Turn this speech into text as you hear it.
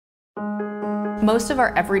Most of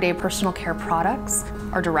our everyday personal care products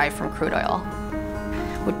are derived from crude oil.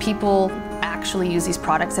 Would people actually use these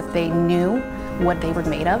products if they knew what they were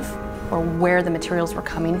made of or where the materials were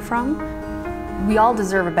coming from? We all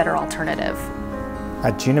deserve a better alternative.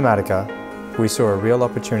 At Genomatica, we saw a real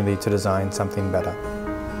opportunity to design something better.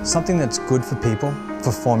 Something that's good for people, for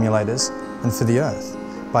formulators, and for the earth,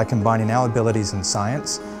 by combining our abilities in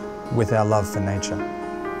science with our love for nature.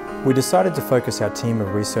 We decided to focus our team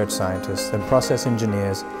of research scientists and process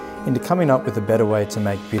engineers into coming up with a better way to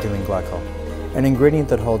make butylene glycol, an ingredient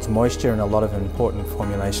that holds moisture in a lot of important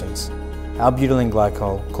formulations. Our butylene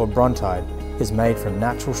glycol, called Brontide, is made from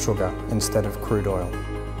natural sugar instead of crude oil.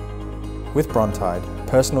 With Brontide,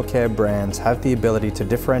 personal care brands have the ability to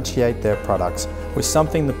differentiate their products with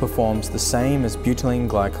something that performs the same as butylene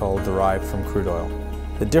glycol derived from crude oil.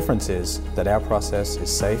 The difference is that our process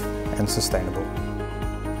is safe and sustainable.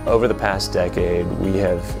 Over the past decade, we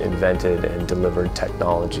have invented and delivered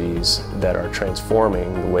technologies that are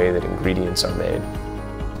transforming the way that ingredients are made.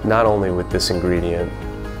 Not only with this ingredient,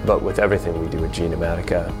 but with everything we do at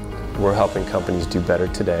Genomatica. We're helping companies do better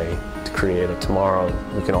today to create a tomorrow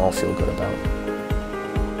we can all feel good about.